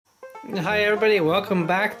Hi everybody, welcome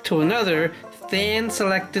back to another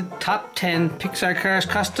fan-selected top 10 Pixar Cars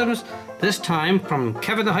Customs, this time from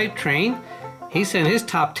Kevin the Hype Train. He sent his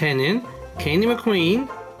top 10 in: Candy McQueen,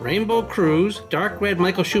 Rainbow Cruz, Dark Red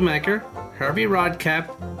Michael Schumacher, Harvey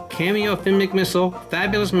Rodcap, Cameo Finn McMissile,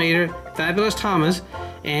 Fabulous Mater, Fabulous Thomas,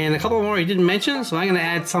 and a couple more he didn't mention, so I'm going to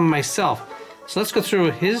add some myself. So let's go through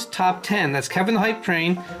his top 10. That's Kevin the Hype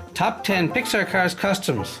Train, top 10 Pixar Cars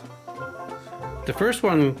Customs. The first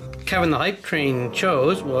one Kevin the Hype Train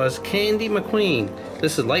chose was Candy McQueen.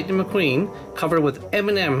 This is Lightning McQueen, covered with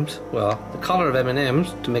M&Ms, well, the color of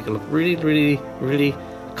M&Ms to make it look really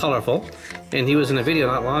colorful. And he was in a video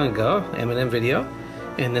not long ago, M&M video.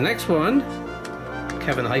 And the next one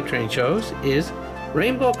Kevin the Hype Train chose is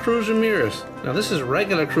Rainbow Cruz Ramirez. Now this is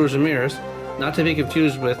regular Cruz Ramirez, not to be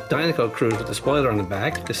confused with Dynaco Cruz with the spoiler on the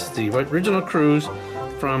back. This is the original Cruz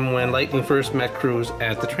from when Lightning first met Cruz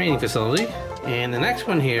at the training facility. And the next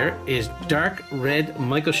one here is Dark Red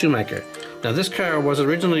Michael Schumacher. Now this car was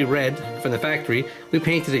originally red from the factory. We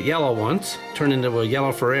painted it yellow once, turned into a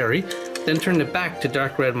yellow Ferrari, then turned it back to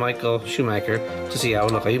Dark Red Michael Schumacher to see how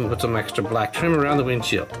it looked. I even put some extra black trim around the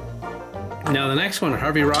windshield. Now the next one,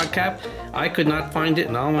 Harvey Rodcap. I could not find it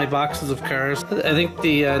in all my boxes of cars. I think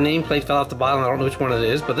the nameplate fell off the bottom. I don't know which one it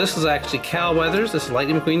is, but this is actually Cal Weathers. This is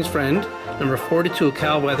Lightning McQueen's friend, number 42,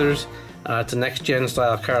 Cal Weathers. It's a next-gen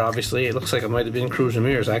style car, obviously. It looks like it might have been Cruz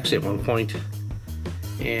Ramirez, actually, at one point.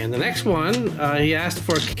 And the next one, he asked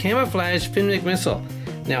for Camouflage Finn McMissile.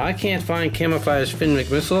 Now, I can't find Camouflage Finn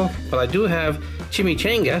McMissile, but I do have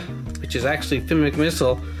Chimichanga, which is actually Finn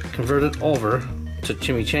McMissile converted over to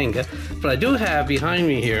Chimichanga. But I do have behind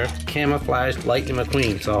me here Camouflage Lightning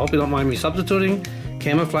McQueen. So I hope you don't mind me substituting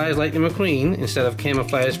Camouflage Lightning McQueen instead of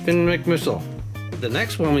Camouflage Finn McMissile. The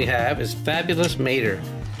next one we have is Fabulous Mater.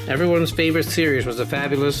 Everyone's favorite series was the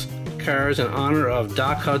Fabulous cars in honor of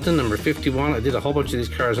Doc Hudson, number 51. I did a whole bunch of these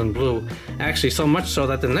cars in blue. Actually, so much so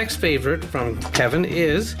that the next favorite from Kevin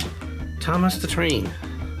is Thomas the Train.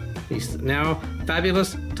 He's now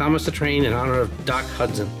Fabulous Thomas the Train in honor of Doc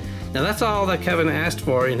Hudson. Now that's all that Kevin asked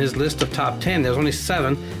for in his list of top 10. There's only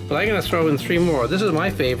 7, but I'm going to throw in 3 more. This is my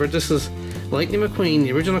favorite. This is Lightning McQueen,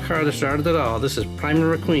 the original car that started it all. This is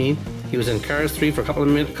Primer McQueen. He was in Cars 3 for a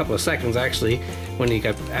couple of seconds actually. When he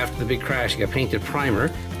got, after the big crash, he got painted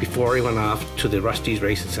primer before he went off to the Rusty's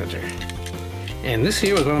Racing Center. And this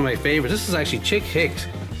here was one of my favorites. This is actually Chick Hicks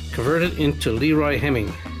converted into Leroy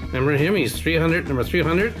Hemming. Remember him? He's 300, number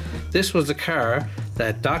 300. This was the car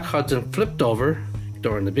that Doc Hudson flipped over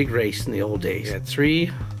during the big race in the old days. He had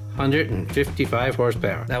 355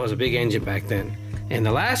 horsepower. That was a big engine back then. And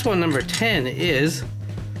the last one, number 10, is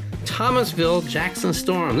Thomasville Jackson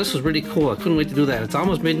Storm. This was really cool. I couldn't wait to do that. It's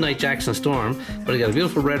almost midnight Jackson Storm, but it got a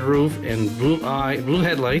beautiful red roof and blue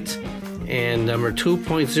headlights, and number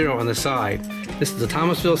 2.0 on the side. This is the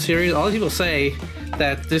Thomasville series. All people say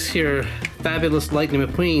that this here Fabulous Lightning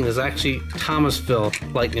McQueen is actually Thomasville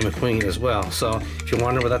Lightning McQueen as well. So if you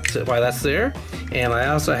wonder why that's there. And I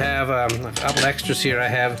also have a couple extras here. I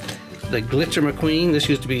have the Glitzer McQueen. This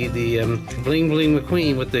used to be the Bling Bling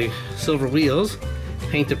McQueen with the silver wheels,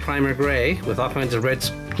 painted primer gray with all kinds of red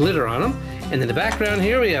glitter on them. And in the background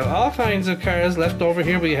here we have all kinds of cars left over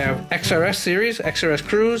here. We have XRS series, XRS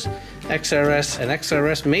Cruz, XRS and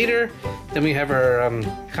XRS Mater. Then we have our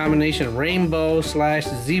combination Rainbow /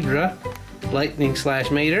 Zebra, Lightning /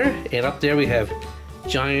 Mater. And up there we have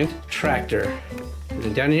Giant Tractor.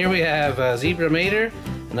 And down here we have Zebra Mater,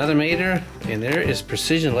 another Mater, and there is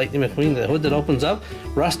Precision Lightning McQueen, the hood that opens up,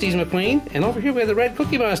 Rusty's McQueen, and over here we have the Red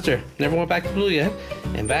Cookie Monster. Never went back to blue yet.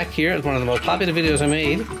 And back here is one of the most popular videos I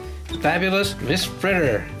made, Fabulous Miss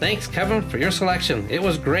Fritter. Thanks, Kevin, for your selection. It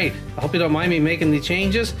was great. I hope you don't mind me making the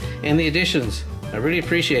changes and the additions. I really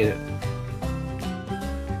appreciate it.